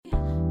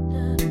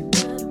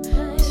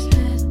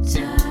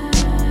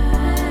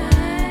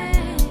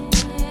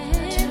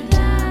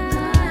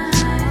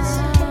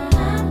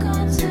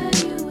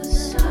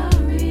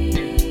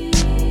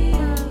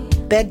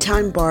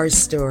Bedtime bar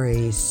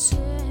stories.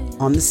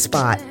 On the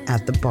spot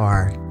at the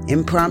bar.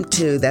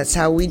 Impromptu, that's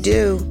how we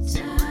do.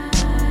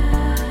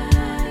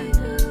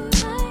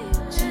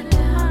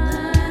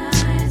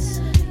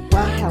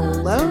 Well,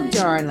 hello,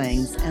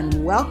 darlings,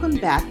 and welcome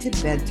back to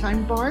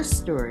Bedtime Bar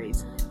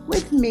Stories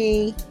with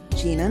me,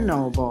 Gina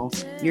Noble,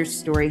 your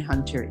story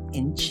hunter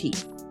in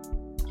chief.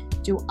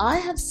 Do I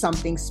have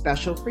something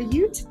special for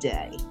you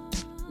today?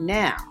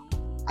 Now,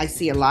 I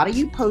see a lot of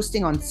you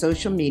posting on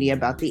social media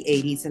about the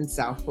 80s in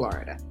South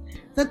Florida.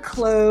 The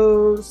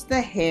clothes, the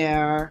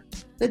hair,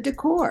 the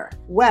decor.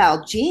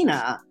 Well,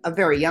 Gina, a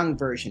very young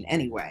version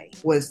anyway,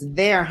 was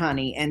there,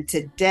 honey. And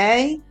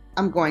today,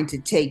 I'm going to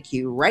take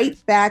you right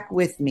back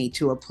with me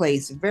to a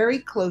place very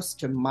close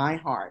to my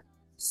heart.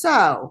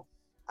 So,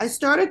 I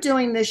started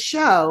doing this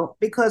show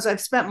because I've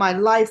spent my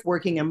life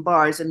working in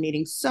bars and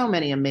meeting so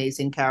many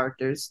amazing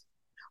characters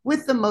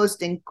with the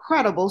most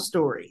incredible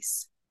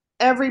stories.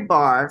 Every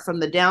bar, from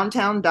the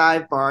downtown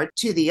dive bar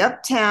to the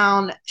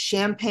uptown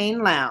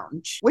champagne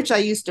lounge, which I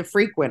used to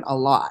frequent a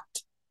lot,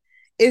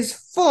 is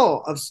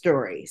full of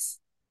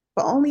stories.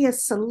 But only a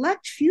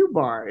select few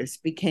bars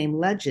became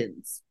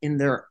legends in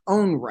their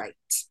own right.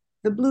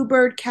 The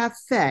Bluebird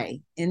Cafe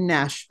in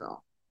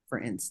Nashville, for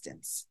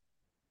instance.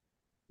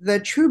 The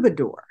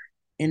Troubadour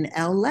in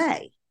LA,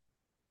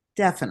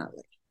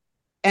 definitely.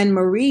 And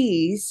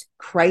Marie's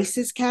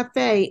Crisis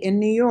Cafe in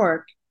New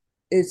York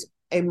is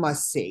a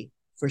must-see.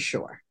 For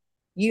sure.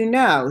 You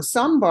know,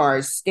 some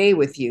bars stay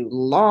with you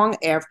long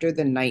after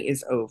the night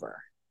is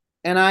over.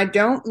 And I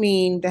don't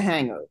mean the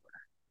hangover.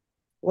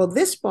 Well,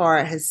 this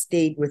bar has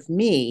stayed with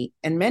me,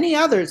 and many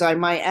others I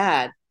might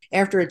add,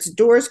 after its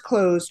doors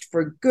closed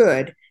for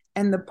good,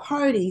 and the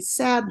party,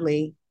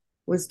 sadly,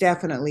 was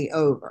definitely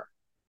over.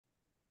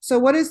 So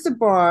what is the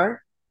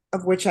bar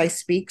of which I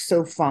speak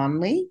so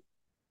fondly?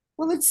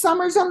 Well, it's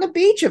Summers on the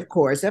Beach, of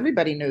course.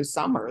 Everybody knows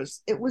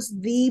Summers. It was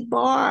the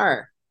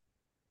bar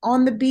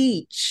on the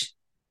beach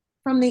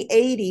from the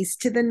 80s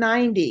to the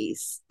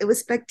 90s. It was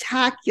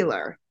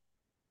spectacular.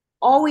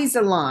 Always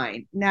a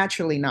line.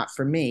 Naturally not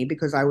for me,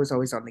 because I was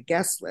always on the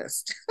guest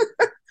list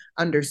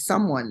under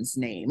someone's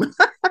name,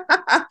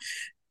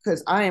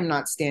 because I am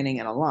not standing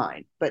in a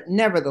line. But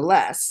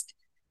nevertheless,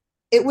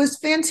 it was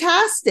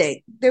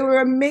fantastic. There were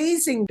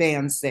amazing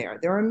bands there.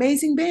 There were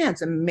amazing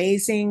bands,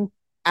 amazing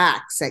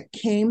acts that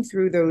came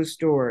through those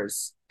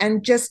doors.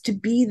 And just to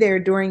be there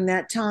during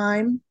that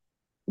time,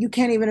 you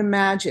can't even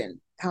imagine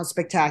how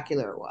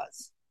spectacular it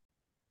was.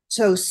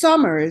 So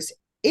Summers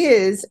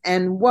is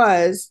and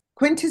was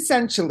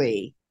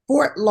quintessentially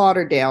Fort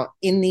Lauderdale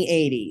in the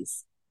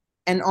 80s.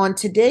 And on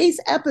today's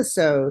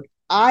episode,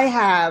 I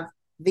have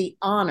the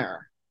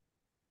honor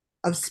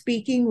of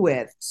speaking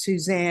with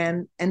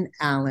Suzanne and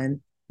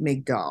Alan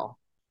Migdal,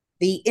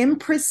 the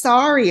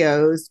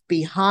impresarios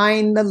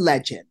behind the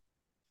legend.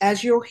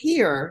 As you'll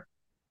hear,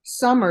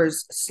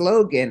 Summers'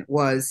 slogan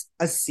was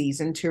 "A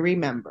Season to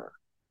Remember."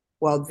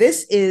 Well,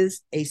 this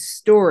is a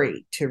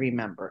story to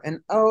remember,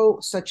 and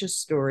oh, such a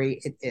story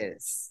it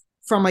is.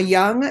 From a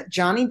young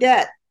Johnny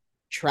Depp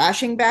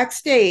trashing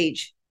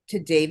backstage to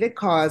David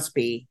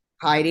Cosby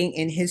hiding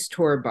in his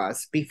tour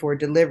bus before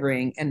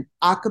delivering an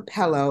a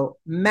cappella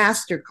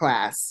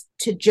masterclass,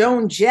 to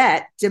Joan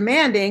Jett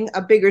demanding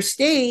a bigger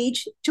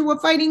stage to a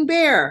fighting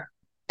bear,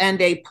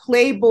 and a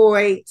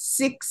Playboy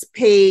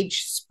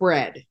 6-page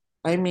spread.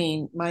 I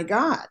mean, my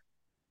God.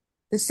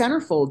 The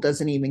centerfold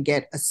doesn't even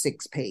get a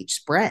 6-page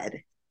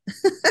spread.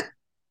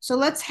 So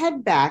let's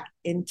head back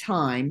in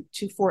time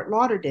to Fort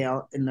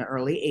Lauderdale in the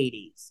early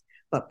 80s.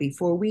 But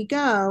before we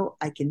go,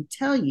 I can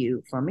tell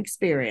you from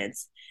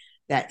experience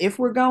that if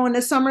we're going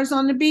to Summers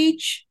on the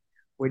Beach,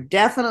 we're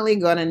definitely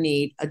going to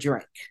need a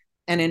drink.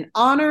 And in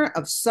honor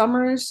of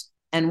Summers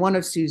and one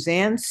of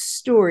Suzanne's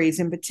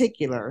stories in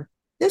particular,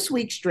 this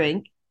week's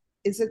drink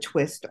is a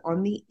twist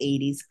on the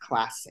 80s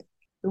classic,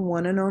 the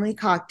one and only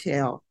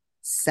cocktail,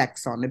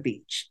 Sex on the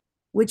Beach,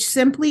 which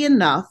simply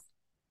enough,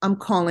 I'm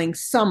calling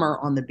Summer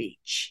on the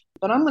Beach.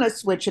 But I'm going to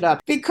switch it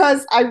up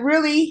because I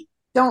really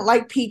don't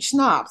like peach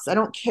schnapps. I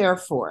don't care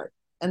for it.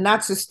 And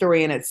that's a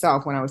story in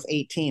itself. When I was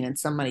 18 and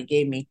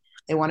somebody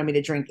they wanted me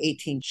to drink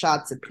 18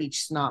 shots of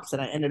peach schnapps,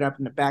 and I ended up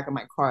in the back of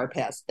my car,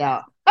 passed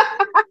out.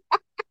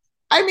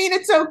 I mean,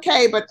 it's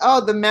okay, but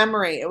oh, the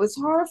memory, it was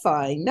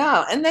horrifying.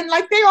 No. And then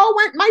they all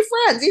went, my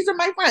friends, these are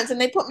my friends.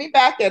 And they put me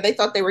back there. They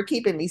thought they were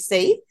keeping me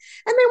safe.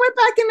 And they went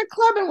back in the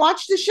club and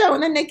watched the show.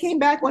 And then they came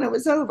back when it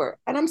was over.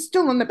 And I'm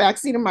still in the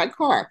backseat of my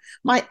car.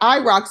 My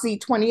IROC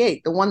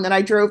Z28, the one that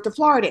I drove to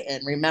Florida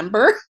in,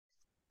 remember?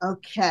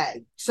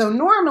 Okay. So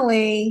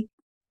normally,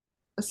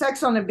 a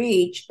Sex on the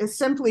Beach is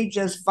simply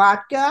just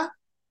vodka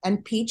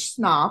and peach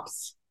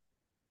schnapps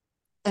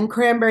and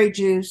cranberry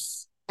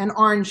juice and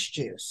orange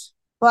juice.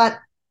 But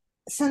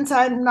since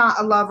I'm not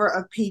a lover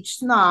of peach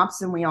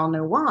schnapps, and we all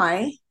know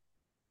why,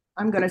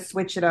 I'm going to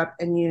switch it up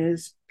and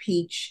use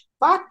peach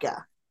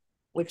vodka,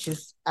 which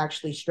is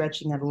actually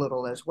stretching it a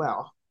little as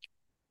well.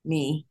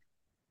 Me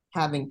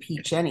having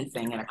peach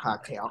anything in a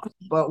cocktail,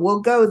 but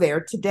we'll go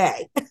there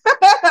today.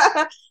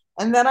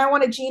 And then I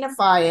want to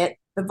genify it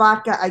The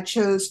vodka I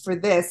chose for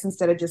this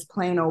instead of just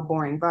plain old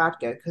boring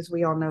vodka, because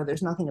we all know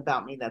there's nothing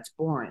about me that's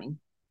boring.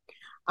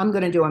 I'm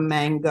going to do a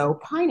mango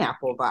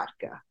pineapple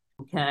vodka.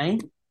 Okay.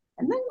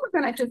 And then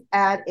we're going to just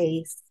add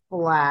a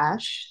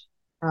splash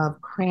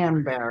of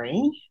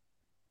cranberry.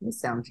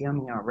 This sounds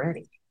yummy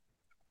already.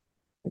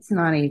 It's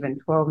not even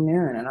 12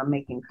 noon and I'm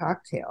making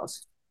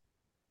cocktails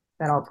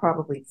that I'll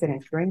probably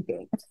finish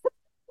drinking.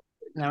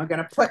 Now we're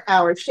going to put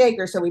our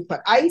shaker. So we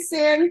put ice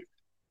in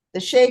the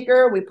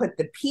shaker. We put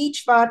the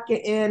peach vodka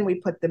in. We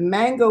put the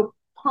mango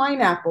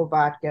pineapple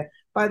vodka.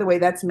 By the way,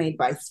 that's made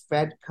by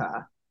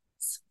Svedka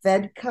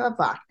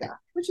vodka,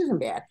 which isn't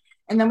bad.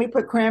 And then we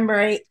put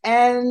cranberry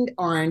and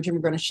orange, and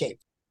we're going to shake.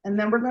 And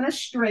then we're going to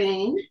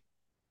strain.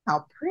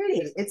 How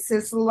pretty. It's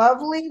this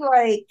lovely,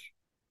 like,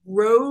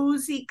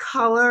 rosy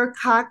color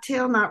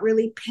cocktail, not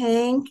really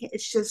pink.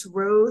 It's just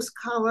rose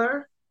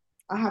color.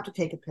 I'll have to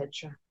take a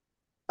picture.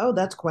 Oh,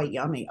 that's quite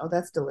yummy. Oh,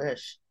 that's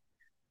delish.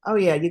 Oh,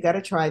 yeah, you got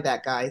to try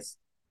that, guys.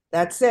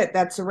 That's it.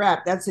 That's a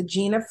wrap. That's a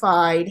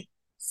Gina-fied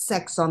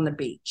sex on the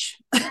beach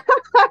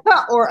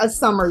or a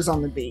summers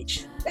on the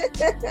beach.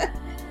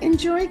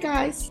 Enjoy,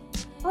 guys.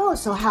 Oh,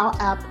 so how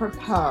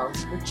apropos.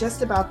 We're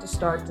just about to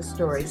start the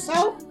story.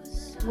 So,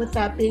 with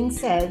that being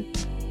said,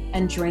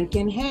 and drink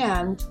in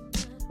hand,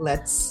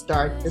 let's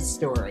start the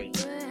story.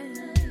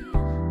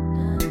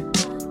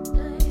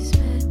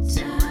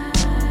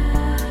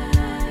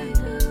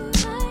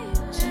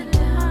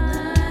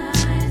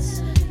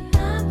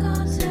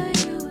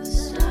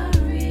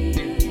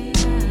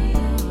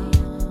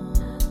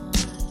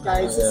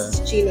 Guys, this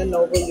is Gina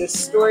Noble, your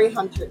story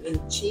hunter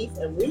in chief,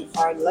 and we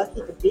are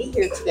lucky to be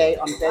here today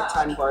on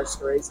Bedtime Bar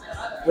Stories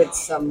with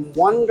some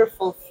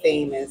wonderful,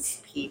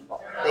 famous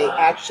people. They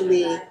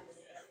actually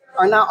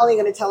are not only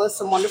going to tell us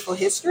some wonderful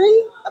history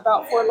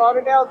about Fort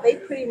Lauderdale, they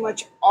pretty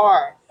much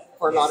are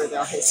Fort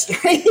Lauderdale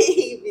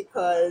history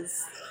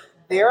because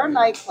their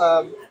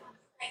nightclub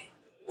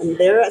and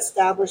their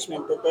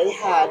establishment that they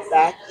had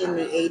back in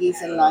the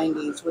 80s and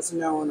 90s was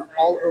known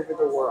all over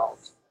the world.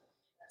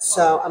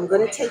 So I'm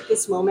going to take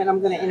this moment. I'm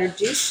going to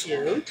introduce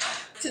you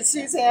to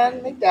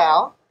Suzanne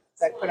McDowell. Is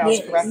that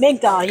pronounced correct?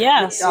 McDowell,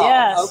 yes. McDowell,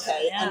 yes.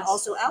 okay. Yes. And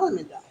also Alan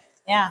McDowell.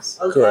 Yes.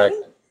 Okay. Correct.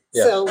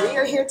 Yes. So we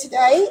are here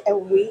today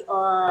and we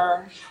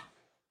are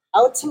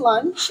out to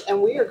lunch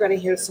and we are going to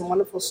hear some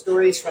wonderful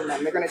stories from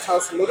them. They're going to tell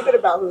us a little bit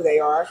about who they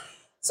are,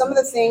 some of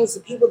the things,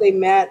 the people they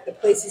met, the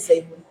places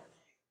they've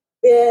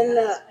been,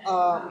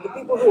 the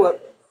people who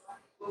have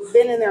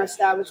been in their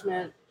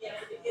establishment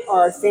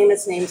are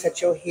famous names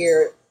that you'll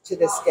hear to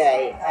this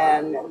day,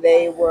 and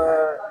they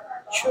were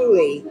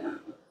truly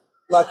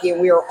lucky,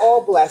 and we are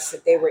all blessed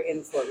that they were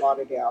in Fort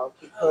Lauderdale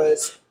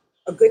because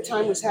a good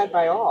time was had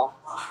by all,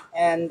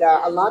 and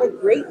a lot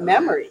of great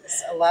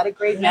memories,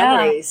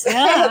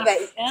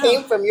 that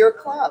came from your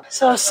club.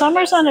 So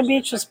Summers on the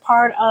Beach was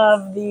part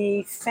of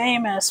the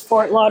famous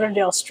Fort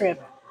Lauderdale Strip.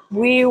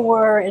 We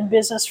were in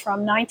business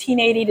from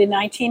 1980 to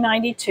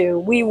 1992.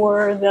 We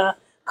were the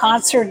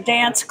concert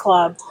dance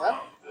club.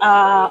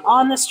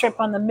 On the strip,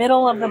 on the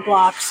middle of the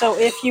block. So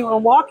if you were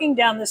walking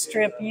down the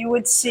strip, you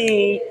would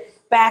see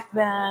back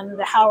then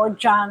the Howard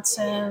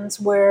Johnsons,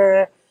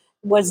 where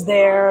was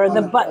there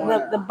the button, you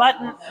had the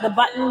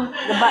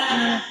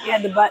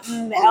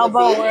button, the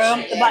elbow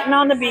room, the button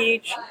on the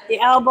beach, the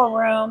elbow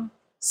room.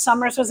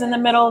 Summers was in the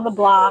middle of the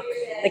block.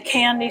 The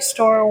candy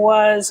store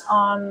was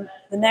on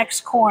the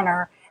next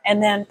corner,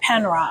 and then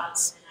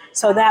Penrod's.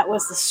 So that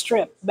was the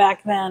strip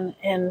back then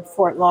in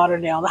Fort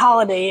Lauderdale. The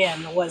Holiday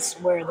Inn was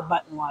where the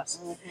button was.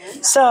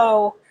 Mm-hmm.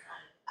 So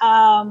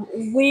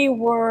we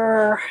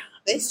were...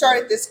 They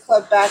started this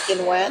club back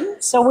in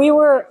when? So we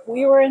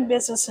were in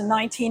business in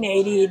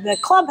 1980. The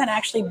club had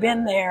actually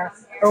been there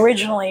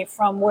originally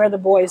from Where the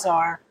Boys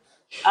Are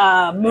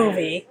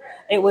movie.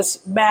 It was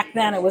back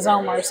then, it was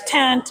Omar's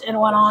Tent and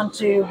went on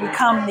to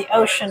become the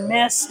Ocean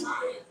Mist.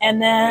 And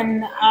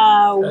then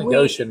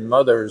Ocean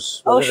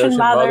Mothers. Ocean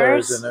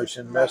Mothers and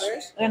Ocean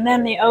Mist. And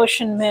then the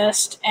Ocean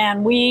Mist.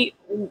 And we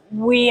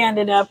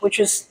ended up,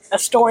 which is a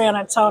story on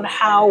its own,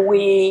 how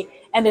we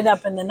ended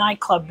up in the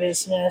nightclub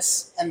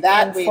business. And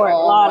that we Fort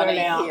all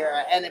Lauderdale. want to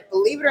hear. And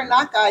believe it or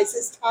not, guys,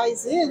 this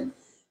ties in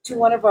to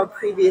one of our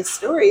previous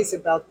stories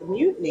about the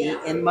mutiny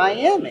in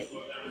Miami.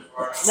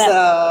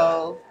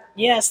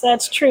 Yes,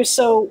 that's true.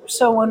 So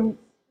when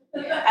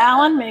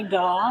Alan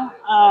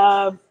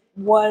McDowell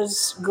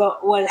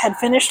had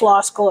finished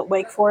law school at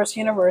Wake Forest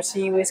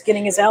University, he was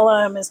getting his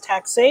LLM, his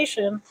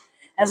taxation,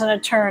 as an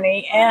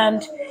attorney,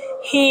 and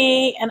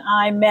he and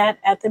I met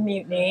at the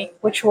Mutiny,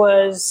 which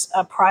was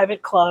a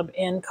private club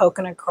in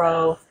Coconut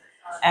Grove,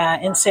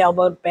 in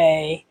Sailboat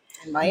Bay,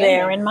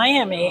 there in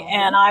Miami.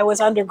 And I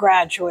was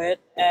undergraduate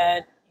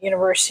at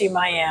University of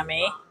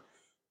Miami.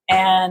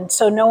 And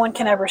so no one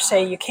can ever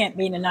say you can't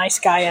meet a nice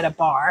guy at a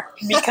bar,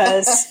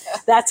 because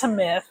that's a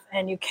myth,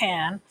 and you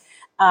can.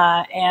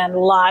 And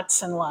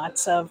lots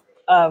of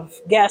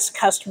guests,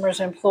 customers,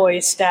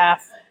 employees,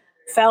 staff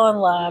fell in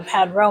love,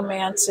 had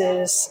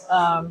romances,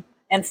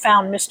 and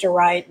found Mr.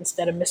 Right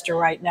instead of Mr.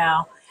 Right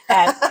Now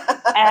at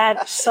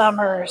at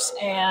Summers,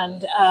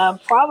 and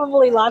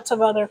probably lots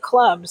of other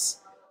clubs.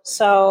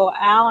 So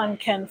Alan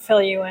can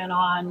fill you in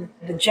on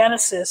the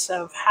genesis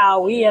of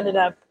how we ended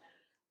up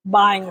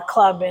buying a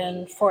club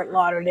in Fort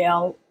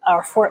Lauderdale,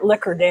 or Fort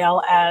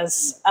Lickerdale,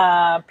 as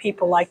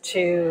people like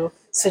to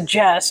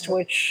suggest,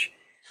 which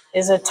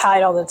is a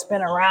title that's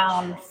been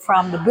around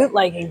from the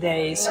bootlegging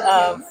days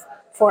of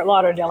Fort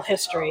Lauderdale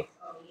history.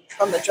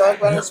 From the drug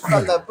runners,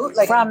 from the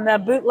bootlegging. From the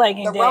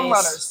bootlegging the days. Rum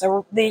runners.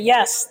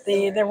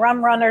 The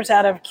rum runners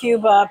out of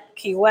Cuba,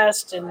 Key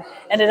West, and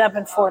ended up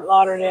in Fort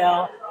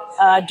Lauderdale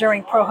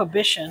during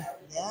Prohibition.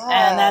 Yes.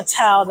 And that's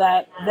how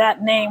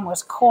that name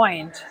was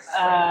coined,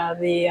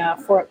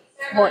 Fort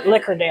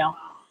Lickerdale.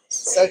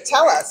 So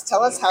tell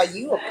us how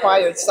you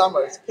acquired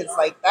Summers, because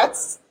like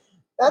that's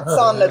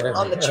on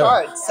the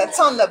charts. That's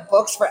on the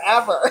books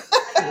forever.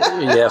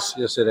 Yes,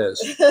 it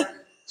is.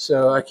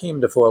 So I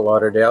came to Fort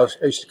Lauderdale.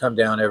 I used to come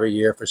down every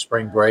year for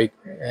spring break,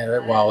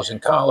 and while I was in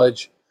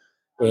college,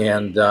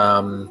 and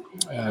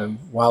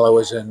while I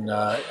was in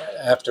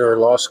after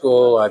law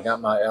school, I got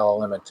my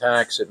LLM in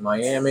tax at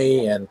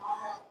Miami, and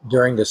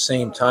during the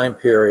same time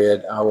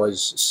period, I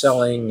was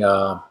selling.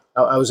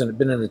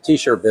 Been in the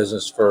T-shirt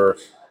business for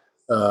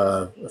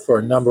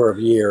a number of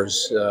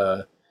years,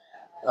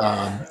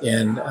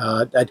 and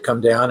I'd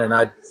come down and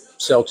I'd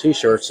sell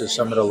T-shirts at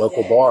some of the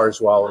local bars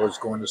while I was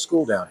going to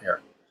school down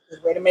here.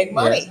 Good way to make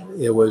money.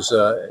 Yeah, it was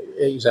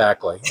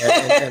exactly,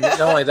 and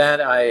not only that,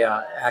 I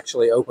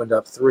actually opened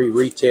up 3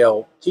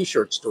 retail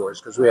T-shirt stores,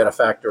 because we had a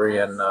factory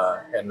in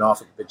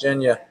Norfolk,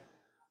 Virginia,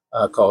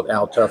 called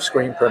Al Tuff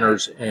Screen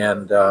Printers,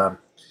 and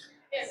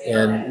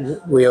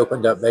we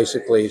opened up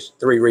basically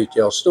 3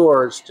 retail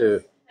stores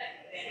to,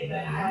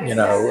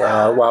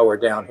 while we're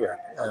down here.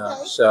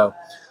 So,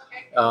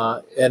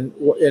 and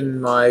in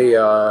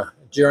my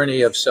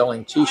journey of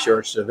selling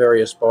T-shirts to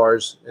various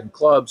bars and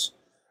clubs,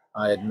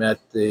 I had met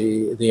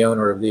the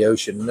owner of the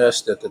Ocean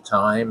Mist at the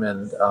time,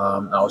 and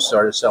I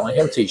started selling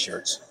him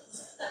T-shirts.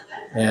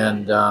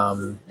 And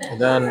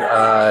then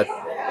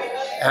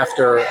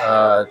after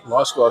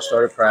law school, I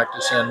started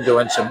practicing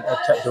doing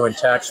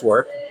tax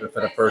work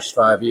for the first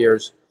 5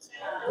 years,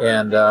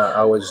 and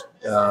I was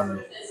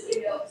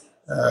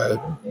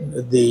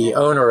the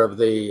owner of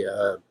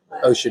the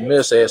Ocean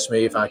Mist asked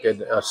me if I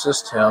could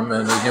assist him,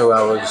 and he knew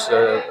I was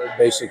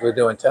basically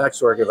doing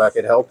tax work, if I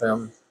could help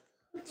him,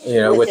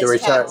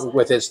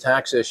 with his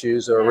tax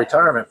issues or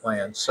retirement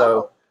plans.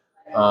 So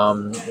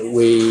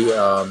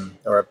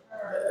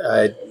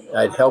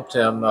I'd helped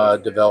him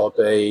develop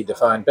a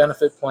defined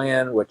benefit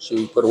plan, which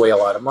he put away a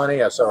lot of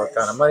money. I saw what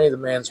kind of money the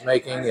man's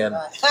making, and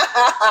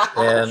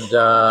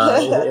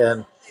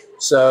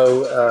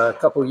so a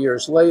couple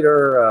years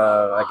later,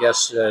 I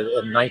guess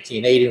in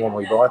 1980, when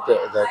we bought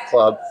the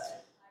club,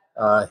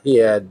 he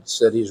had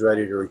said he's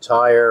ready to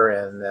retire,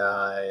 and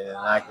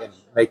I can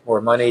make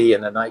more money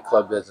in the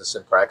nightclub business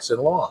and practicing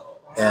law.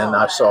 And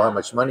I saw how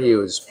much money he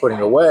was putting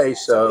away,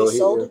 so he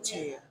sold it to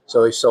you.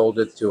 So he sold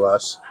it to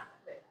us.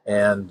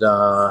 And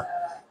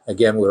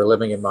again, we were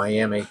living in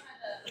Miami.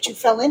 But you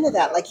fell into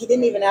that. Like, he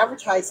didn't even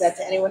advertise that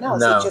to anyone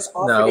else. No, he just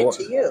offered it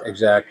to you.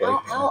 Exactly.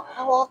 How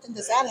often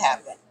does that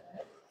happen?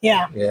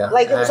 Yeah.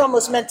 Like, it was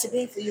almost meant to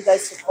be for you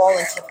guys to fall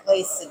into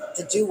place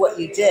to do what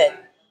you did.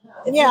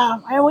 And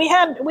we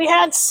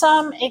had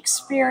some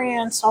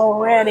experience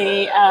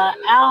already.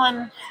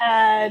 Alan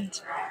had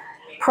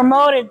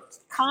promoted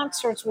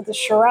concerts with the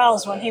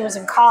Shirelles when he was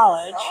in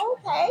college. Oh,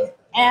 okay.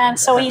 And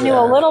so he knew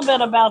a little bit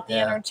about the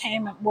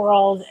entertainment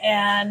world.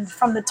 And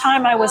from the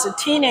time I was a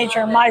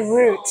teenager, my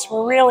roots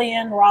were really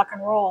in rock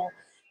and roll,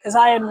 because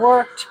I had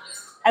worked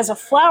as a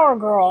flower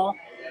girl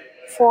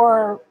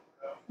for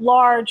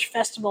large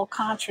festival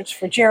concerts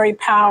for Jerry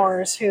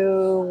Powers,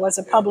 who was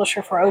a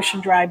publisher for Ocean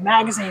Drive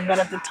magazine, but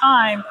at the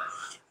time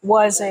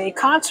was a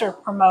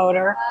concert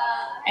promoter.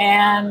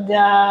 And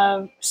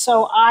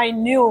so I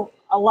knew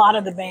a lot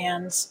of the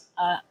bands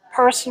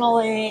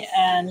personally,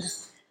 and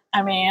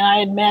I mean, I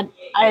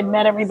had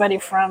met everybody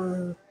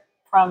from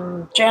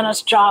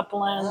Janis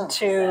Joplin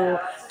to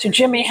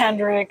Jimi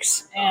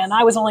Hendrix, and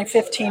I was only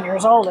 15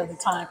 years old at the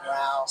time.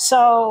 Wow.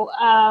 So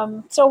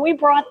we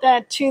brought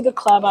that to the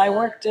club. I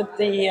worked at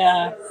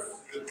the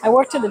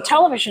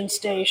television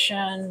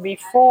station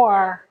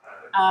before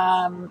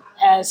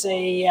as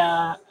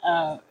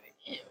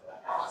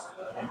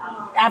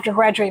after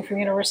graduating from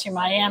University of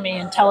Miami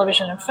in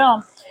television and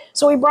film.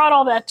 So we brought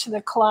all that to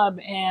the club,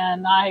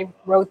 and I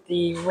wrote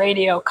the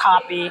radio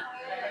copy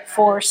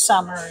for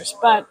Summers.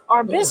 But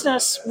our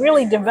business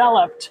really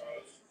developed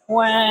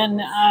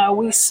when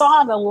we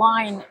saw the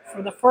line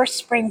for the first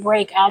spring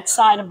break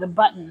outside of the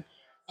Button.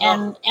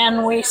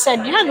 And we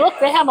said, yeah, look,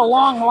 they have a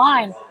long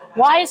line.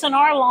 Why isn't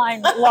our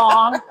line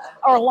long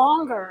or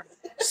longer?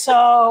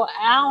 So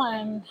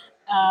Alan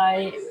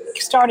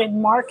started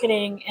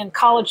marketing in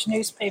college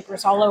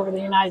newspapers all over the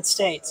United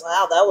States.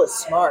 Wow, that was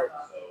smart.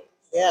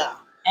 Yeah.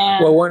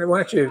 And well, why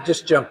don't you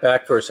just jump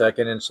back for a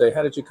second and say,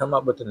 how did you come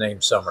up with the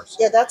name Summers?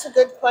 Yeah, that's a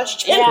good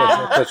question.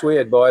 Yeah. Because we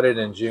had bought it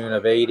in June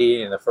of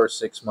 '80, and the first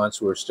 6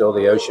 months we were still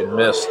the Ocean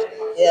Mist.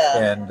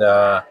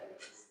 Yeah.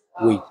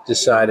 we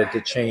decided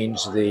to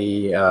change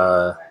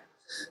the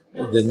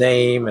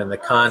name and the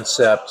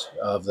concept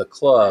of the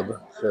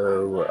club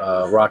to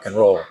rock and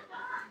roll.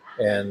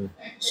 And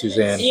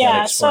Suzanne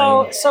can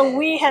explain. So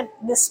we had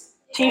this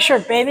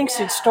t-shirt bathing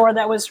suit store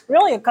that was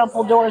really a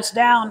couple doors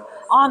down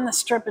on the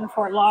strip in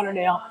Fort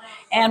Lauderdale.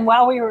 And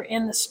while we were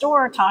in the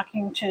store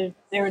talking to,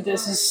 there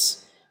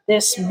was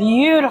this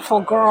beautiful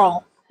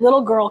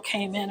little girl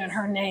came in, and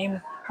her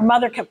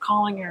mother kept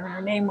calling her, and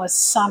her name was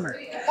Summer.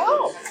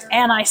 Oh.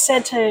 And I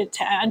said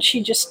and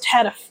she just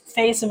had a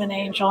face of an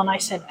angel, and I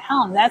said,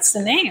 Helen, that's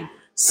the name,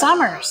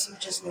 Summers.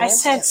 I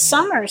said,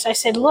 Summers. I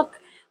said, look,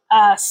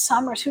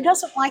 Summers, who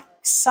doesn't like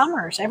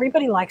summers?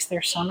 Everybody likes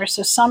their summers.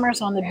 So Summers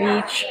on the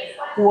beach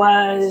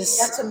was...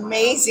 That's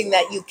amazing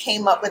that you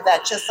came up with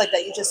that just like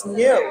that. You just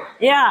knew.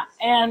 Yeah,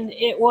 and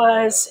it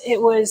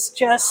was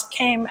just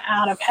came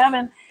out of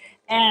heaven.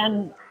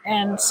 And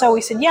so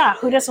we said, yeah,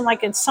 who doesn't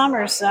like in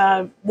summers,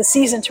 the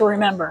season to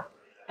remember.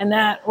 And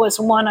that was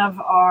one of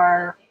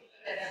our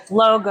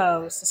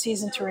logos, the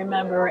season to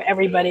remember.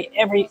 Everybody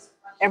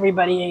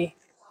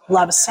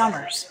loves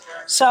summers.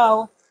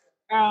 So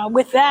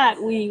with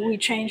that, we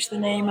changed the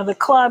name of the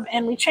club,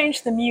 and we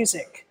changed the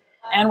music.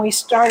 And we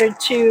started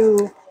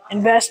to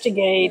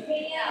investigate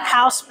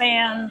house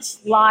bands,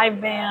 live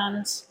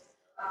bands,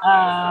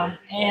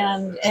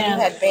 and you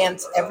had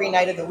bands every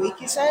night of the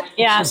week, you said?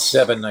 Yes.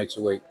 7 nights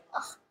a week.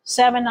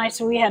 7 nights.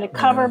 We had a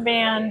cover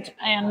band,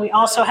 and we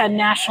also had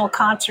national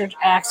concert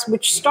acts,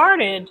 which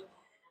started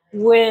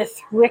with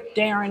Rick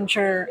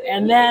Derringer,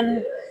 and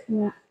then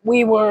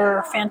we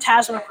were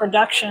Phantasma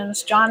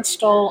Productions. John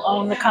Stoll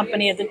owned the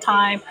company at the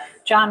time.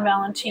 John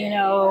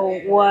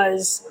Valentino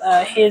was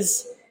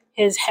his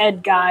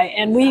head guy,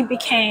 and we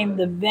became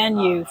the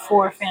venue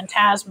for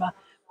Phantasma,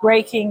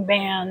 breaking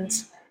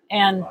bands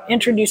and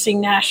introducing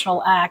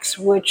national acts,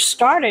 which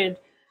started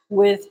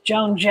with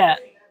Joan Jett.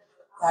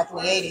 Back in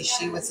the 80s,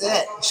 she was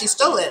it. She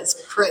still is.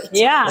 Great.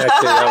 Yeah.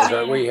 Actually,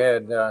 that was, we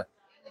had the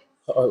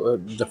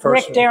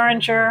first Rick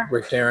Derringer.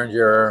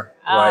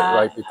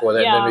 right before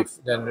that. Yeah.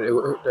 Then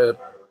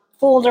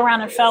Fooled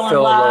Around and Fell in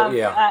Love.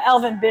 Yeah.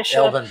 Elvin Bishop.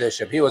 Elvin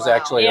Bishop. He was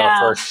actually our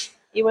first.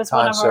 He was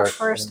one of our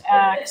first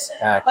acts.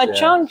 But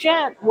Joan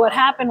Jett, what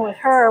happened with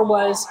her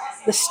was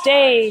the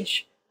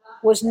stage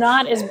was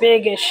not as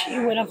big as she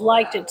would have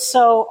liked it.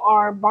 So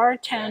our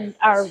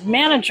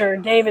manager,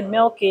 David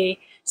Milkey,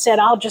 said,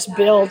 I'll just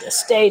build a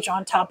stage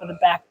on top of the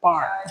back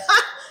bar.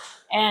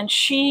 And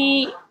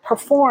she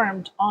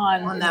performed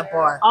on that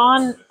bar,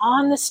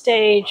 on the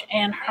stage,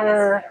 and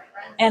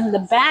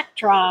the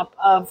backdrop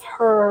of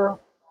her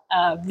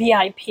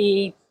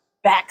VIP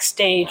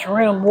backstage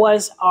room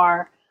was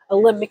our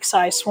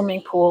Olympic-sized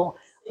swimming pool,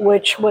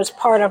 which was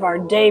part of our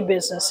day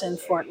business in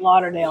Fort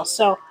Lauderdale.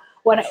 So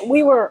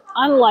we were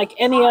unlike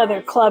any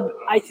other club,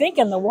 I think,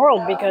 in the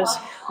world, because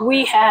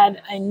we had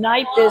a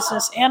night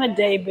business and a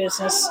day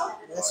business.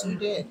 Yes, you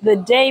did. The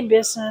day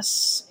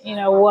business,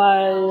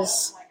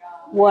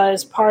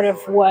 was part of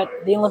what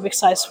the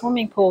Olympic-sized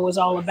swimming pool was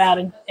all about,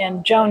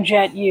 and Joan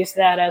Jett used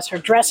that as her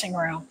dressing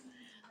room.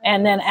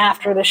 And then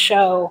after the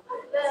show,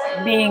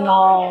 being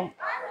all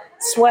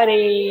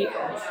sweaty,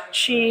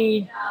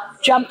 she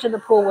jumped in the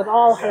pool with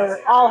all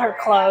her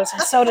clothes,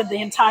 and so did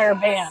the entire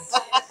band.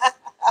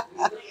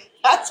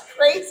 That's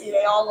crazy.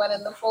 They all went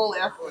in the pool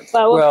afterwards.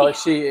 Well,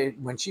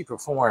 when she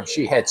performed,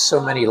 she had so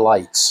many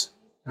lights.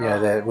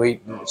 Yeah,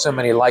 so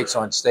many lights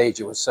on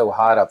stage. It was so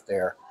hot up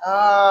there.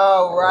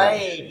 Oh,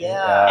 right,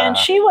 yeah. And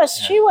she was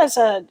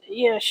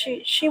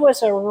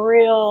a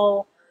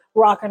real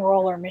rock and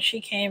roller. I mean,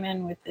 she came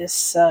in with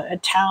this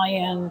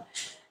Italian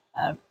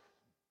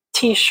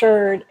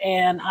T-shirt,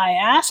 and I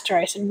asked her.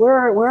 I said,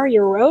 "Where are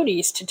your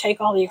roadies to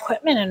take all the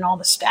equipment and all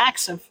the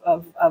stacks of?"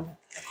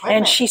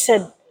 And she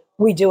said,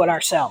 "We do it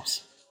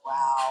ourselves."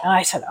 Wow. And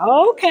I said,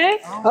 okay.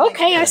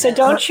 I said,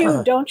 don't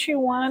you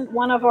want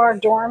one of our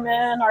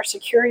doormen, our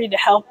security, to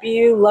help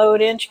you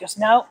load in? She goes,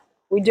 no,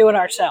 we do it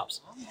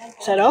ourselves. I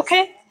said,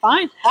 okay,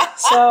 fine.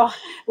 So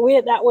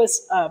that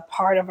was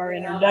part of our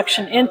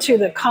introduction into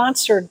the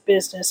concert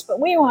business. But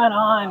we went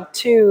on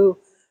to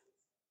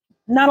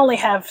not only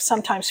have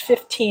sometimes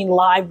 15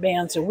 live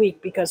bands a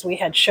week, because we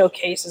had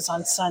showcases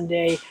on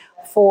Sunday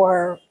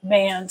for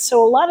bands.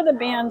 So a lot of the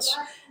bands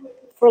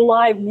for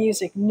live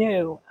music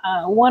knew.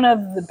 One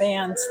of the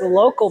bands, the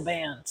local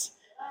bands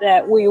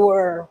that we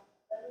were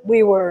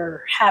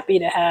happy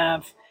to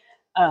have,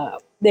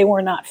 they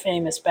were not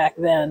famous back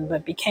then,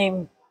 but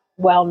became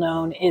well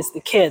known, is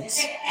the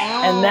Kids.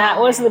 And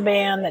that was the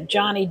band that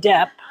Johnny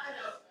Depp,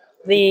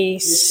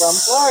 He's from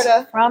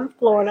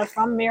Florida.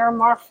 From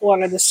Miramar,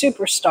 Florida, the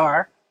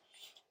superstar,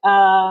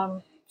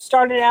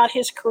 started out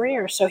his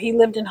career. So he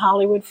lived in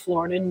Hollywood,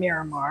 Florida, in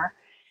Miramar.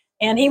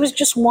 And he was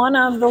just one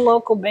of the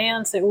local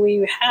bands that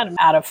we had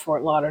out of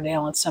Fort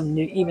Lauderdale, and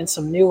even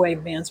some new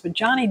wave bands. But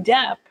Johnny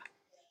Depp,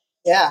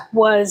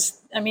 was,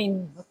 I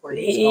mean,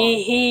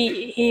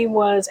 he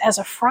was, as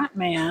a front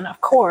man, of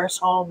course,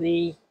 all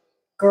the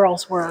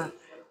girls were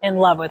in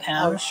love with him.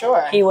 Oh,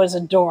 sure. He was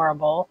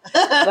adorable.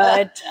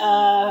 But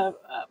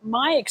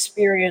my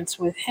experience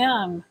with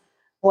him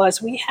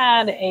was we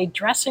had a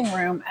dressing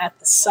room at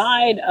the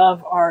side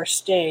of our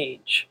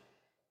stage.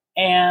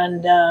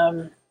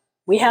 And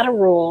we had a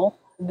rule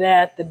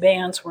that the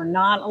bands were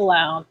not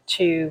allowed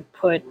to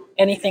put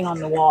anything on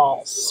the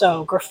walls,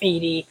 so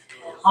graffiti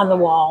on the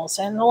walls.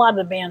 And a lot of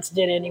the bands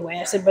did anyway.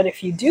 I said, but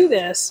if you do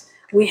this,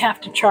 we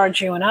have to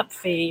charge you an up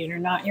fee,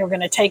 and you're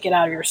going to take it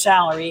out of your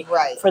salary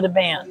for the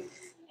band.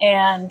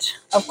 And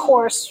of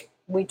course,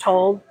 we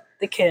told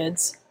the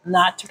kids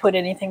not to put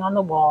anything on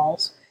the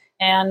walls,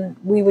 and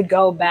we would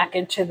go back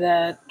into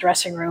the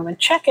dressing room and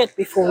check it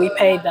before we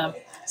paid them.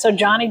 So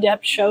Johnny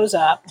Depp shows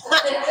up,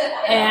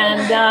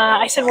 and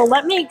I said, well,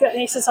 let me go. And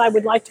he says, I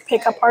would like to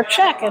pick up our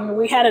check. And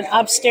we had an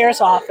upstairs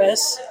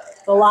office,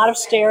 a lot of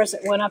stairs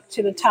that went up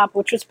to the top,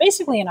 which was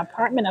basically an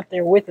apartment up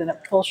there with a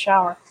full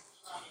shower.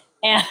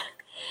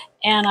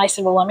 And I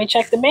said, well, let me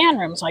check the band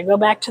room. So I go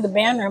back to the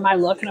band room, I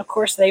look, and of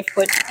course they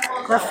put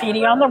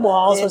graffiti on the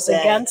walls. It was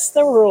against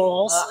the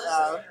rules.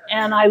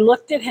 And I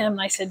looked at him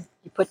and I said,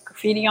 you put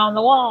graffiti on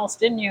the walls,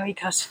 didn't you? He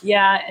goes,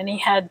 yeah. And he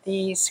had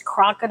these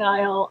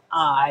crocodile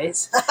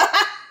eyes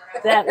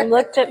that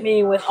looked at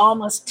me with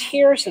almost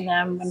tears in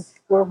them. And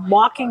we're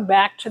walking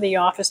back to the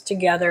office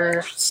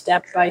together,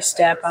 step by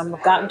step.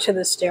 I've gotten to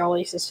the stairwell.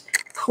 He says,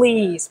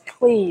 please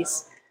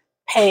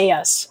pay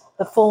us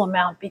the full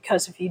amount,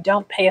 because if you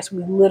don't pay us,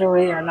 we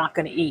literally are not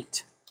going to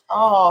eat.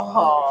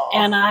 Oh.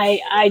 And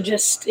I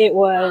just, it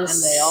was.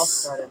 And they all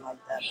started like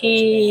that.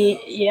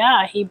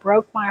 He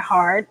broke my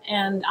heart,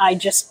 and I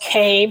just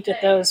caved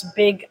at those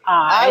big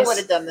eyes. I would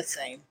have done the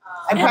same.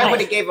 I probably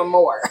would have gave him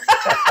more.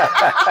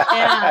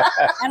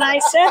 And I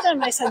said to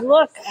him, I said,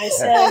 look,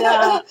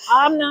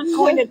 I'm not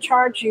going to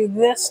charge you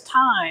this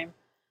time,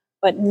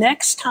 but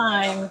next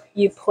time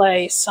you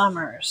play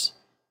Summers,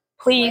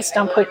 please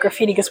don't put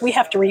graffiti, because we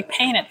have to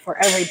repaint it for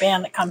every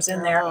band that comes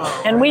in there.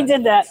 And we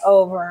did that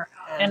over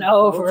and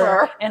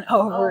over and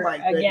over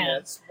again.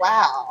 Goodness.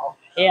 Wow.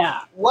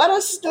 Yeah. What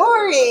a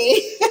story.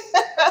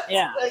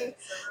 Yeah.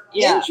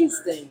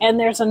 Interesting. And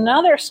there's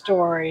another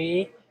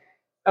story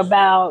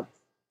about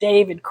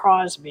David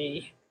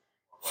Crosby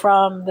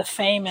from the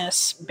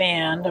famous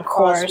band, of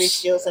course. Crosby,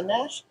 Stills, and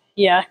Nash?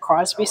 Yeah,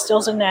 Crosby,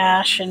 Stills, and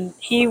Nash. And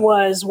he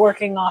was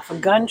working off a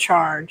gun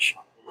charge.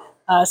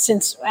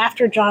 Since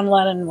after John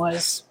Lennon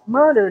was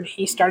murdered,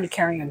 he started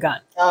carrying a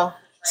gun. Oh.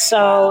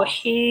 So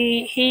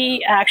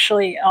he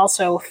actually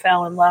also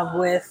fell in love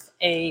with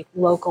a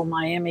local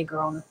Miami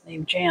girl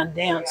named Jan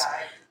Dance.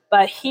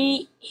 But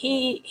he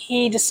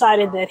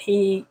decided that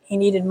he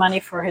needed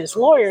money for his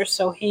lawyer,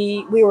 so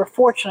we were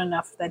fortunate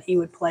enough that he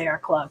would play our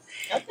club.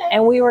 Okay.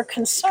 And we were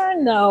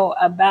concerned, though,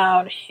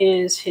 about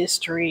his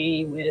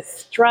history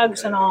with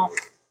drugs and all.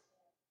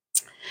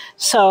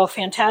 So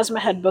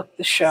Phantasma had booked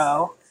the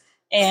show,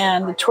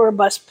 and the tour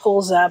bus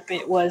pulls up.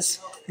 It was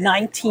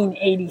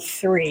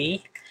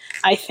 1983.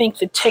 I think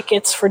the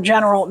tickets for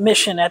general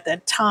admission at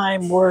that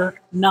time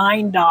were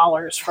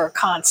 $9 for a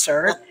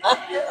concert.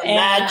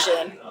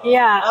 Imagine.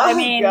 Yeah, Oh, I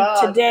mean,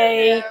 God.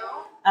 today,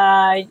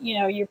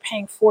 you're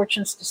paying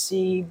fortunes to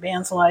see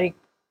bands like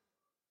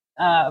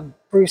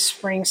Bruce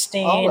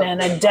Springsteen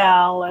and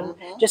Adele and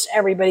just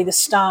everybody, the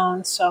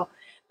Stones. So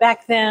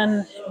back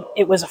then,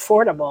 it was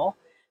affordable.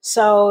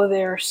 So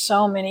there are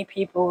so many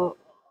people.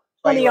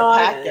 But you were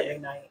packed every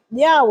night.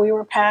 Yeah, we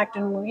were packed,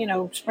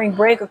 and spring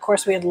break, of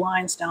course, we had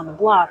lines down the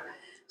block.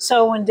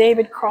 So when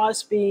David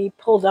Crosby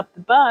pulled up the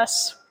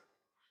bus,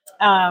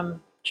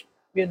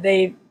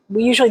 we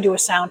usually do a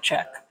sound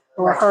check,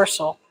 a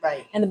rehearsal,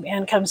 and the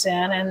band comes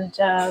in, and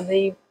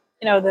the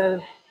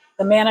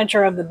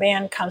manager of the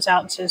band comes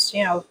out and says,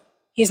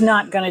 he's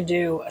not going to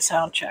do a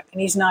sound check,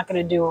 and he's not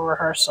going to do a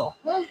rehearsal,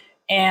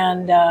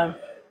 and the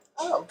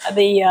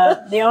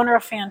owner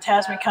of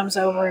Phantasma comes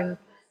over and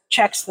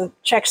checks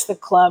the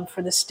club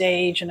for the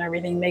stage and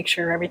everything, make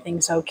sure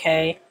everything's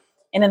okay.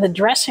 And in the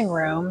dressing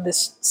room,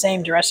 this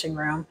same dressing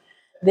room,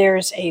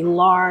 there's a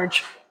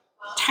large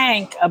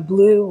tank, a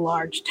blue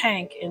large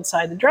tank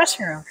inside the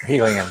dressing room.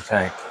 Helium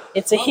tank.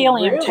 It's a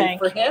helium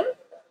tank. For him?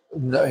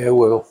 No, it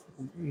will.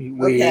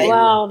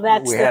 Well,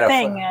 that's the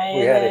thing. We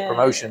had a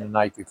promotion the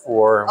night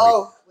before.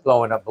 And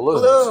blowing up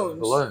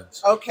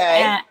balloons.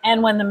 Okay.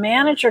 And when the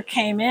manager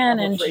came in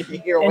and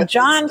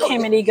John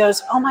came in, he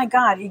goes, oh my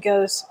God, he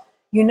goes,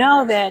 you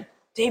know that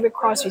David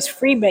Crosby's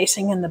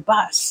freebasing in the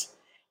bus,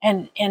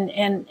 and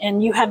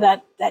you have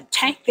that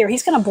tank there.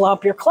 He's going to blow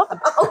up your club.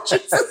 Oh,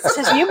 Jesus. He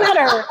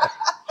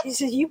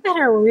says, you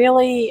better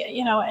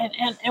really,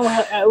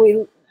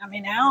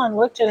 Alan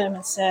looked at him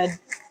and said,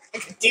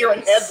 deer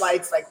in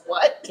headlights, like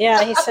what?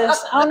 Yeah, he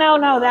says, oh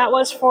no, that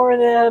was for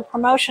the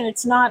promotion.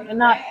 It's not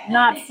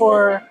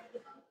for,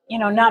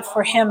 not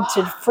for him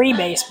to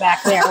freebase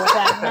back there with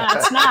that. No,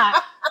 it's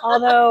not.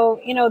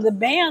 Although, the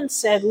band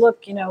said,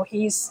 look,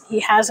 he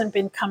hasn't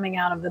been coming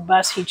out of the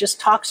bus. He just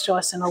talks to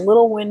us in a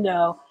little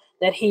window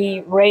that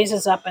he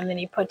raises up and then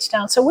he puts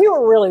down. So we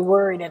were really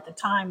worried at the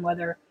time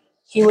whether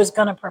he was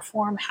going to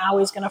perform, how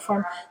he's going to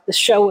perform. The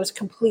show was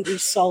completely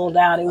sold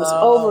out. It was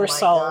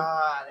oversold.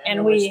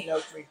 And we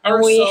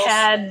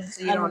had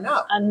so you don't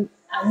know.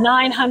 a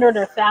 900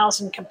 or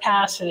 1,000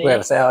 capacity. We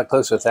had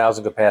close to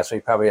 1,000 capacity.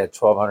 We probably had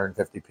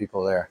 1,250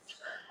 people there.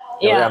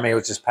 Yeah. I mean, it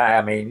was just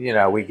packed. I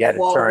mean, we get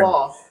it turned.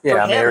 Wall.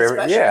 Yeah, For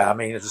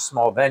him, it's a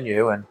small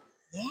venue, and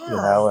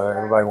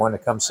everybody wanted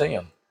to come see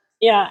him.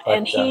 Yeah, but,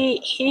 and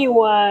he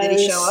was. Did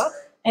he show up?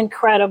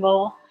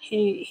 Incredible.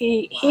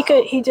 He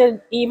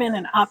did even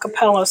an a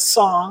cappella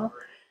song,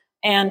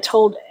 and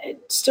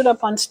stood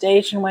up on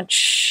stage and went,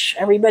 "Shh,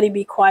 everybody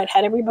be quiet."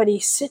 Had everybody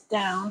sit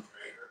down,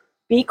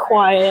 be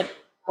quiet,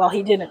 while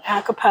he did an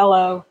a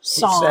cappella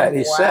song.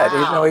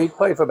 He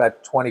played for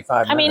about 25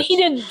 minutes. I mean, he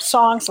did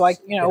songs like,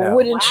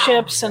 Wooden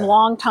Ships and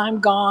Long Time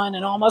Gone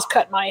and Almost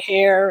Cut My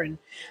Hair and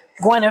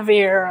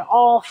Guinevere,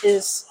 all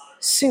his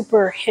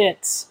super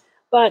hits.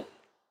 But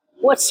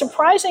what's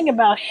surprising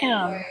about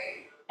him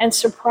and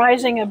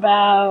surprising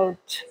about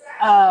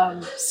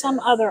some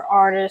other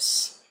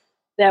artists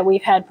that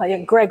we've had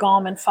play, Greg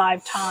Allman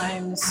 5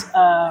 times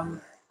or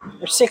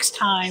 6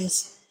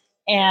 times,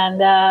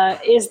 and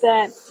is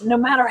that no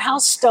matter how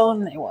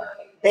stoned they were,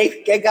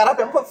 they got up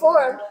and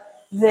performed.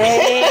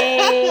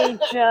 They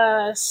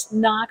just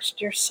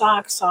knocked your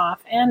socks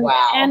off. And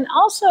and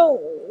also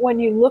when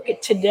you look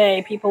at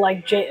today, people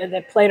like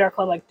that played our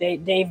club, like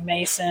Dave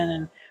Mason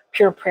and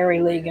Pure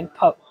Prairie League and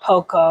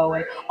Poco,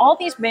 and all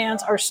these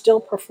bands are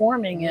still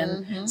performing,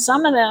 and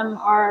some of them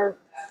are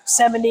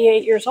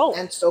 78 years old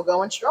and still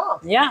going strong.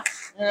 Yeah,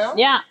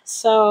 yeah.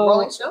 So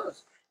Rolling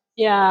Stones.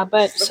 Yeah,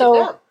 but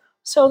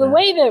so the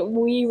way that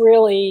we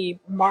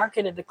really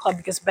marketed the club,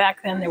 because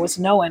back then there was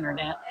no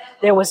internet,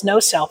 there was no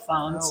cell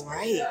phones. Oh,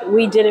 right.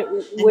 We did it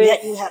with. And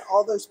yet you had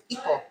all those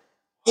people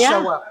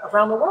show up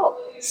around the world.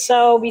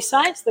 So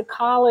besides the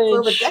college for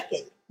over a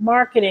decade.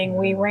 Marketing,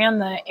 we ran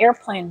the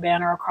airplane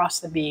banner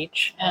across the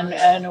beach,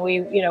 and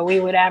we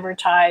would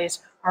advertise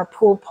our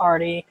pool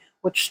party,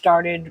 which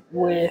started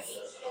with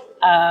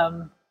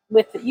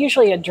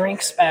usually a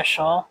drink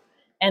special.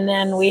 And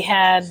then we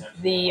had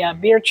the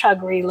beer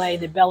chug relay,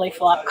 the belly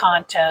flop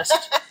contest.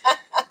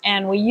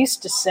 And we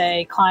used to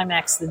say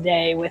climax the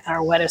day with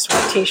our wettest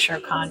wet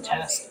t-shirt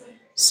contest.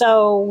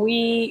 So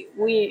we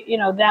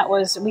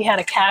had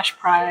a cash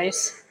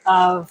prize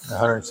of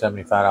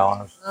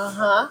 $175.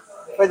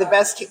 For the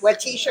best wet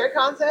t-shirt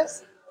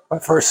contest?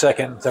 First,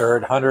 second,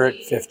 third,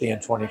 150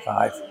 and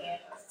 25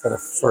 for the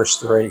first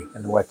 3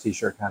 in the wet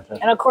t-shirt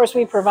contest. And of course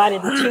we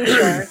provided the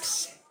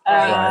t-shirts.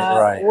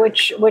 Right.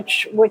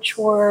 Which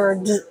were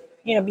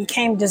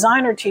became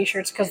designer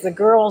T-shirts, because the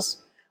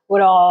girls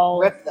would all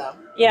rip them.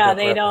 Yeah,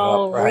 they'd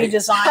all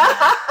redesign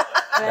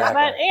them.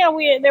 But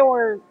there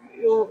were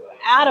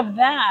out of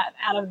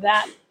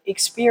that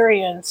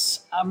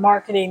experience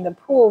marketing the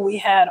pool, we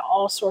had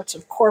all sorts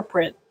of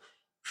corporate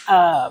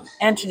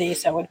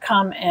entities that would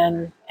come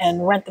and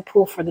rent the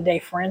pool for the day.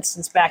 For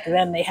instance, back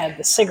then they had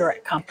the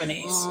cigarette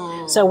companies,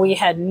 so we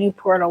had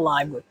Newport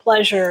Alive with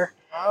Pleasure.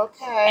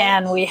 Okay.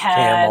 And we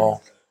had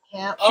Camel.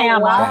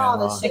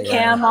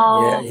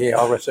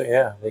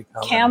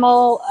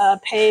 Camel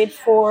paid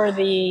for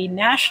the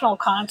national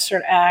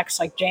concert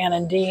acts like Jan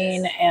and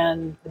Dean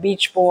and the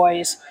Beach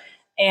Boys,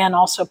 and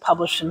also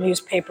published a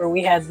newspaper.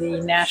 We had the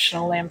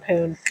National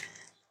Lampoon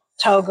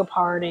Toga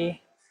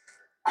Party.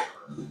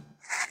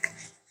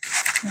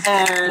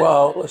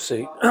 Well, let's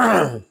see.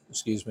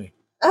 Excuse me.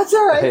 That's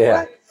all right.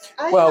 Yeah.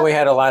 Well, we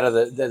had a lot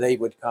of they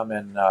would come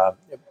and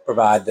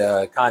provide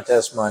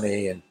contest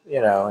money, and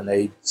and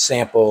they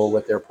sample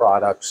with their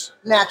products.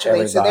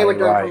 Naturally, so they were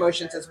doing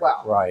promotions as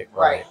well.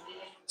 Right.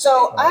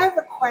 So I have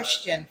a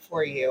question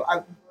for you.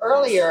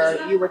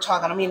 Earlier you were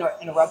talking, I don't mean to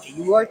interrupt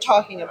you. You were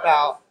talking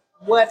about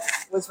what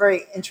was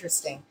very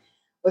interesting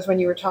was when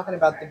you were talking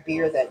about the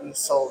beer that you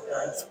sold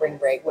during spring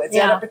break. Was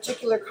that a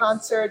particular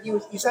concert?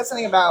 You said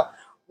something about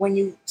when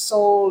you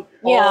sold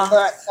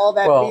all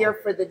that beer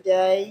for the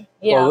day?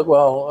 Yeah.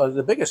 Well,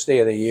 the biggest day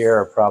of the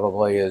year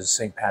probably is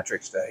St.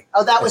 Patrick's Day.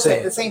 Oh, that was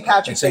it, the St.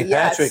 Patrick's Day. St.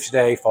 Patrick's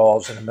Day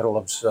falls in the middle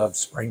of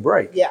spring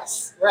break.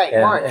 Yes, right,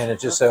 March. And it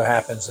just so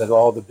happens that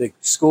all the big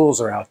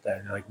schools are out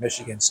there, like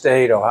Michigan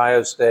State,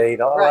 Ohio State,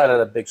 a lot of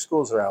the big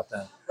schools are out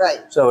there. Right.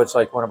 So it's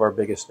like one of our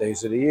biggest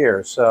days of the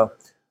year. So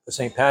for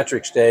St.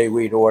 Patrick's Day,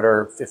 we'd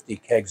order 50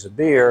 kegs of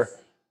beer,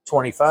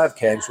 25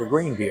 kegs were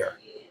green beer.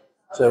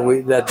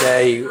 So that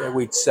day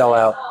we'd sell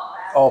out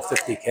all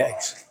 50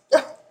 kegs,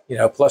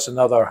 plus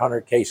another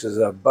 100 cases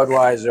of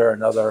Budweiser,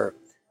 another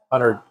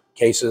 100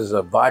 cases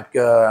of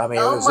vodka. I mean,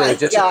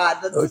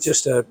 it was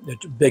just a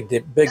big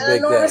day.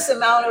 Enormous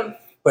amount of.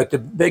 But the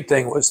big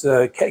thing was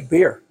the keg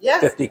beer. Yeah.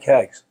 50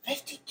 kegs.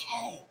 50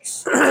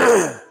 kegs.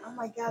 Oh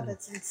my God,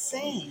 that's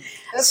insane.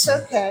 That's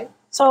okay.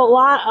 So a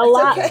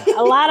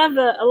lot of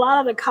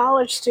the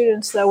college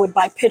students though would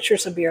buy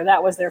pitchers of beer.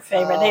 That was their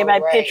favorite. They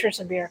buy pitchers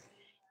of beer.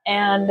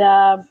 And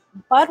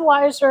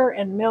Budweiser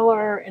and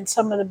Miller and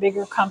some of the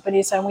bigger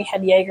companies, and we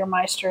had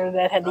Jägermeister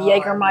that had the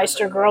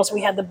Jägermeister girls,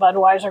 we had the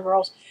Budweiser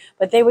girls,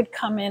 but they would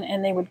come in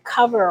and they would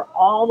cover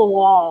all the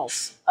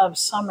walls of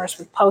Summers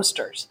with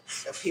posters.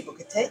 So people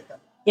could take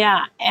them.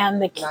 Yeah,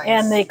 and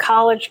the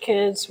college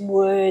kids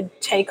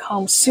would take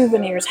home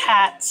souvenirs,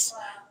 hats.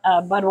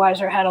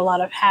 Budweiser had a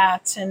lot of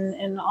hats,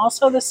 and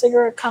also the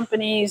cigarette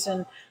companies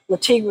and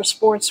Latigra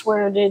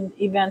Sportswear did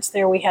events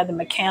there. We had the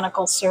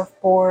mechanical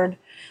surfboard,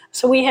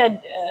 so we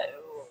had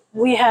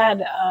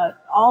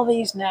all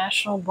these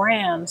national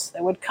brands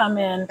that would come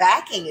in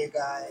Backing you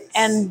guys.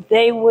 and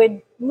they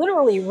would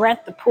literally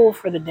rent the pool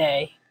for the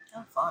day.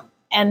 Oh, fun.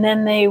 And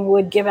then they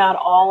would give out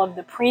all of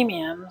the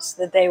premiums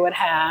that they would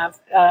have,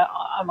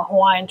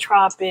 Hawaiian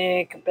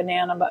Tropic,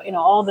 Banana,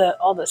 all the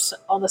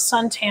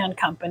suntan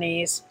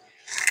companies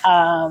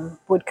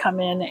would come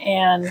in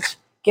and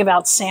give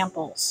out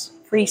samples,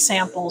 free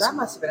samples. That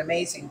must have been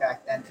amazing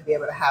back then to be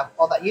able to have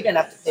all that. You didn't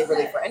have to pay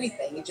really for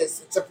anything.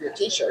 Except for your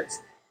T-shirts.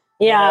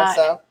 Yeah,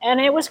 So. And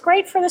it was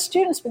great for the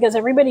students because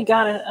everybody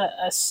got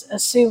a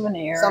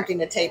souvenir, something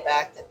to take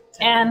back.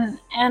 And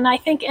I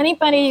think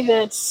anybody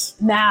that's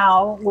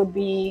now would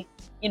be,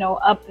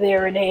 up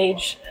there in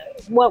age,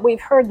 what we've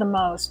heard the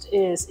most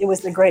is it was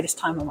the greatest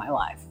time of my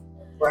life.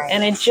 Right.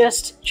 And it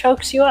just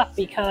chokes you up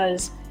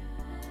because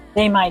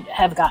they might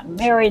have gotten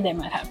married, they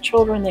might have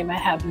children, they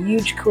might have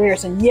huge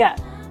careers, and yet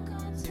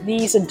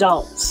these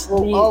adults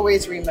will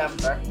always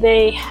remember.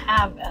 They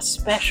have a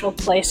special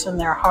place in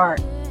their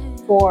heart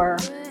for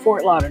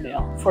Fort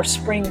Lauderdale, for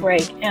spring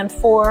break, and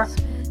for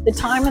the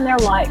time in their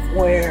life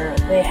where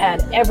they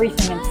had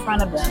everything in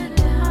front of them.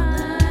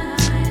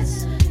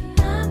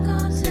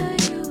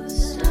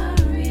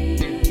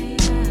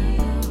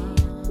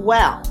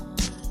 Well,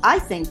 I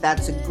think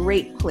that's a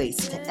great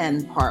place to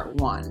end part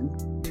one.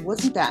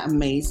 Wasn't that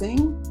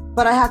amazing?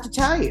 But I have to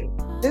tell you,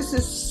 this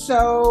is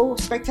so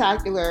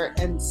spectacular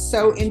and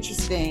so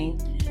interesting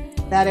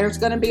that there's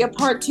going to be a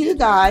part two,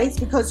 guys,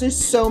 because there's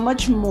so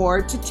much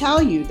more to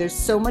tell you. There's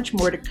so much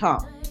more to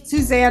come.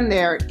 Suzanne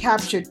there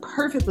captured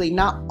perfectly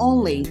not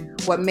only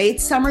what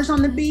made Summers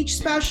on the Beach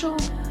special,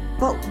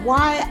 but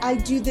why I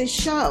do this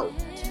show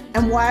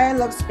and why I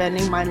love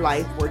spending my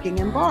life working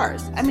in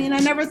bars. I mean, I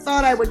never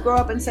thought I would grow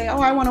up and say, oh,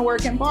 I want to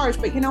work in bars,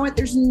 but you know what?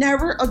 There's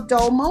never a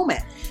dull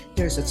moment.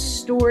 There's a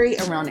story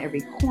around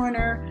every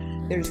corner.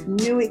 There's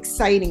new,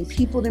 exciting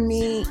people to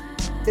meet.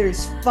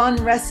 There's fun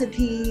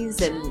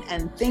recipes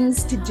and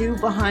things to do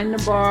behind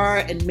the bar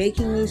and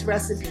making these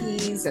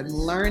recipes and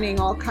learning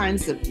all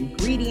kinds of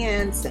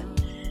ingredients. And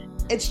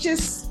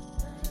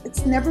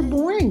it's never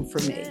boring for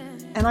me.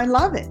 And I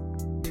love it.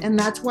 And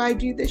that's why I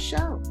do this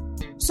show.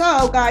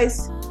 So,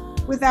 guys,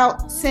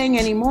 without saying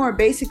any more,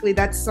 basically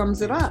that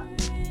sums it up.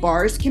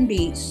 Bars can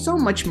be so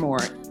much more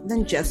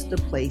than just a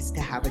place to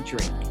have a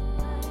drink.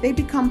 They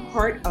become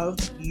part of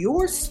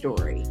your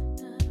story,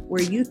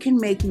 where you can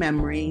make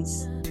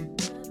memories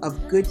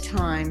of good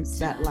times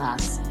that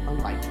last a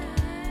lifetime.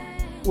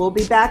 We'll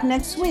be back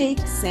next week,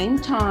 same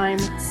time,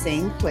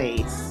 same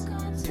place,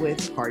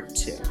 with part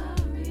two.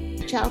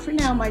 Ciao for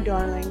now, my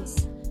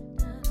darlings.